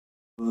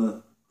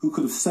who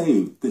could have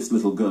saved this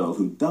little girl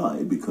who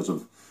died because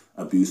of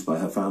abuse by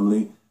her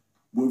family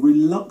were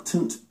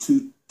reluctant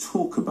to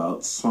talk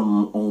about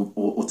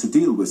or to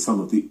deal with some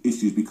of the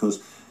issues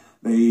because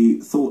they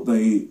thought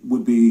they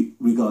would be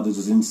regarded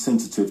as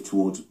insensitive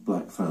towards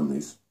black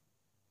families.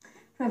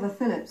 Trevor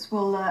Phillips.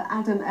 Well,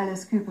 Adam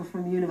Elliott-Cooper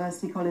from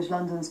University College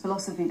London's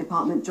Philosophy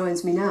Department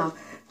joins me now.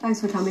 Thanks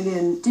for coming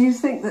in. Do you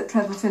think that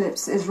Trevor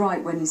Phillips is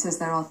right when he says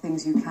there are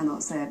things you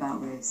cannot say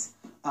about race?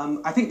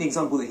 I think the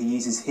example that he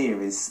uses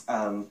here is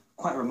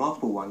quite a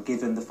remarkable one,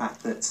 given the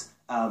fact that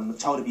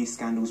child abuse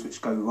scandals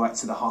which go right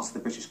to the heart of the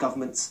British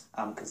government,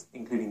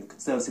 including the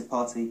Conservative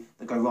Party,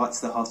 that go right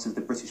to the heart of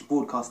the British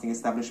broadcasting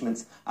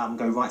establishment,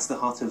 go right to the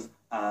heart of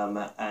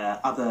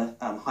other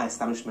high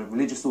establishment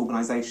religious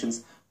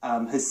organisations,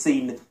 has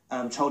seen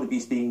child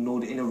abuse being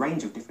ignored in a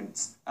range of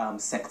different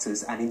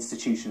sectors and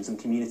institutions and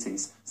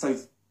communities. So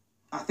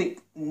I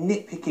think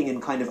nitpicking and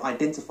kind of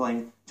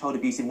identifying child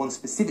abuse in one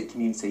specific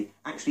community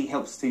actually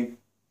helps to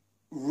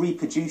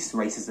reproduce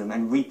racism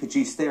and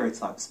reproduce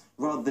stereotypes,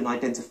 rather than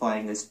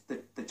identifying as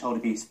that child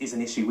abuse is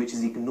an issue which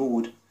is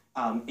ignored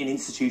in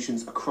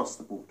institutions across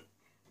the board.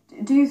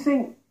 Do you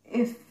think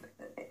if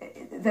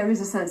there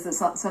is a sense that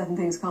certain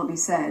things can't be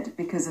said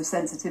because of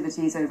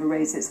sensitivities over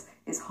race,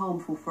 it's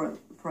harmful for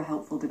a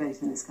helpful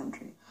debate in this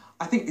country?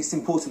 I think it's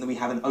important that we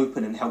have an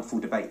open and helpful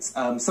debate.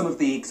 Some of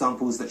the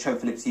examples that Trevor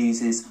Phillips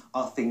uses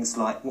are things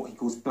like what he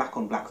calls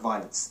black-on-black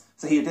violence.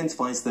 So he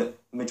identifies that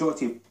the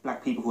majority of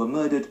black people who are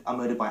murdered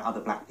by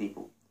other black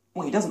people.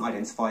 What he doesn't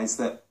identify is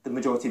that the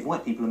majority of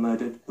white people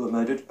who are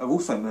murdered are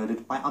also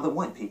murdered by other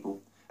white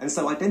people. And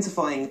so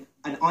identifying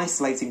and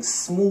isolating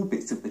small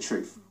bits of the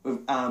truth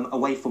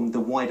away from the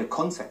wider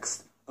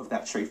context of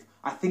that truth,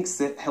 I think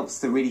that helps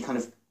to really kind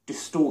of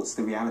distorts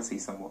the reality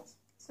somewhat.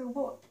 So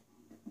what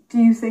do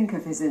you think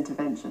of his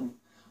intervention?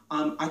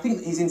 I think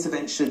that his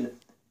intervention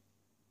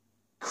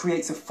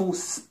creates a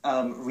false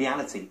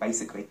reality,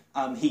 basically.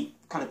 He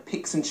kind of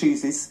picks and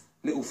chooses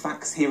little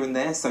facts here and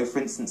there. So, for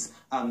instance,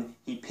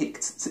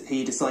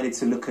 he decided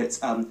to look at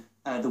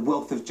the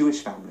wealth of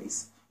Jewish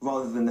families,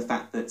 rather than the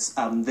fact that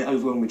the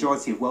overwhelming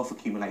majority of wealth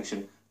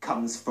accumulation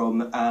comes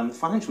from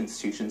financial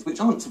institutions which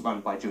aren't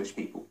run by Jewish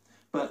people.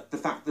 But the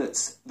fact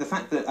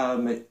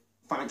that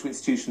financial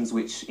institutions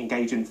which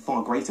engage in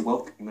far greater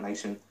wealth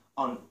accumulation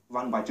aren't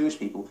run by Jewish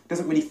people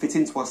doesn't really fit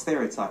into our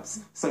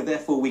stereotypes. So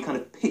therefore we kind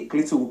of pick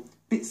little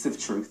bits of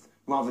truth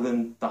rather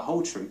than the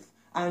whole truth.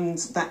 And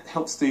that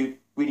helps to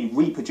really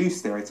reproduce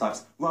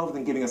stereotypes rather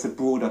than giving us a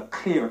broader,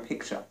 clearer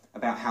picture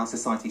about how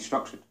society is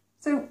structured.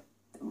 So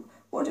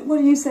what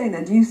are you saying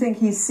then? Do you think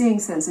he's seeing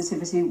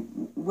sensitivity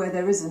where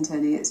there isn't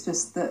any? It's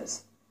just that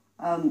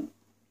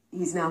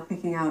he's now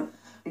picking out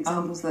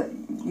examples that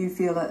you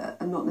feel are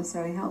not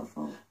necessarily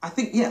helpful? I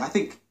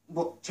think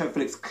what Trevor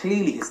Phillips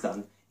clearly has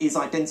done is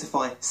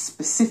identify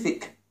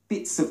specific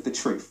bits of the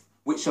truth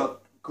which are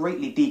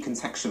greatly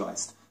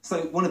decontextualised.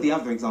 So one of the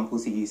other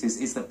examples he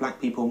uses is that black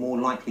people are more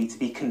likely to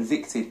be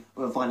convicted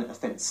of a violent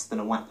offence than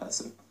a white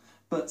person.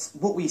 But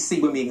what we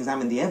see when we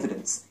examine the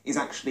evidence is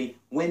actually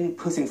when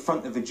put in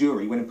front of a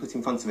jury, when put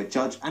in front of a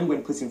judge, and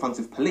when put in front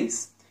of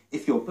police,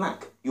 if you're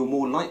black, you're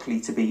more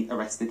likely to be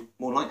arrested,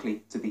 more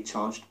likely to be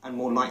charged, and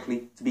more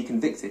likely to be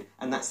convicted,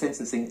 and that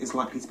sentencing is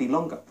likely to be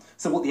longer.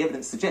 So what the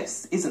evidence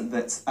suggests isn't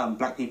that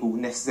black people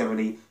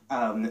necessarily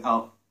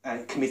are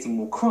committing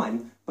more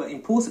crime, but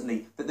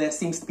importantly, that there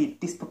seems to be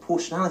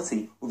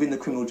disproportionality within the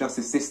criminal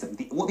justice system.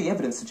 What the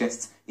evidence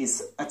suggests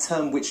is a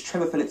term which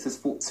Trevor Phillips has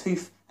fought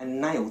tooth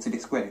and nail to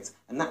discredit,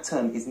 and that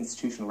term is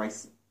institutional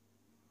racism.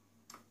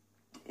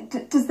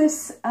 Does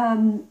this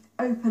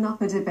open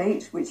up a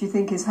debate which you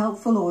think is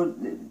helpful, or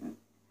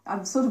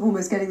I'm sort of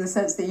almost getting the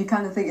sense that you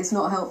kind of think it's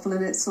not helpful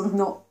and it's sort of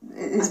not,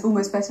 it's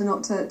almost better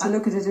not to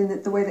look at it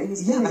in the way that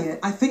he's doing it?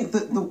 I think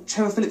that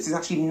Trevor Phillips is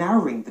actually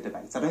narrowing the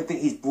debate. I don't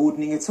think he's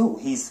broadening at all.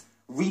 He's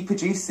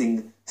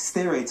reproducing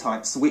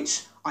stereotypes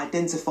which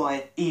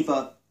identify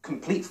either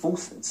complete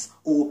falsehoods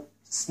or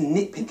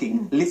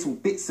nitpicking little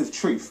bits of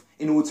truth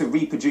in order to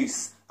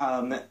reproduce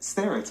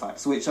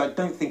stereotypes, which I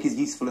don't think is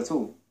useful at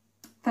all.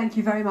 Thank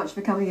you very much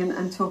for coming in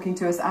and talking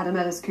to us, Adam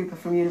Elliott-Cooper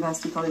from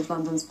University College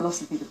London's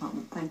Philosophy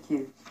Department. Thank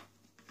you.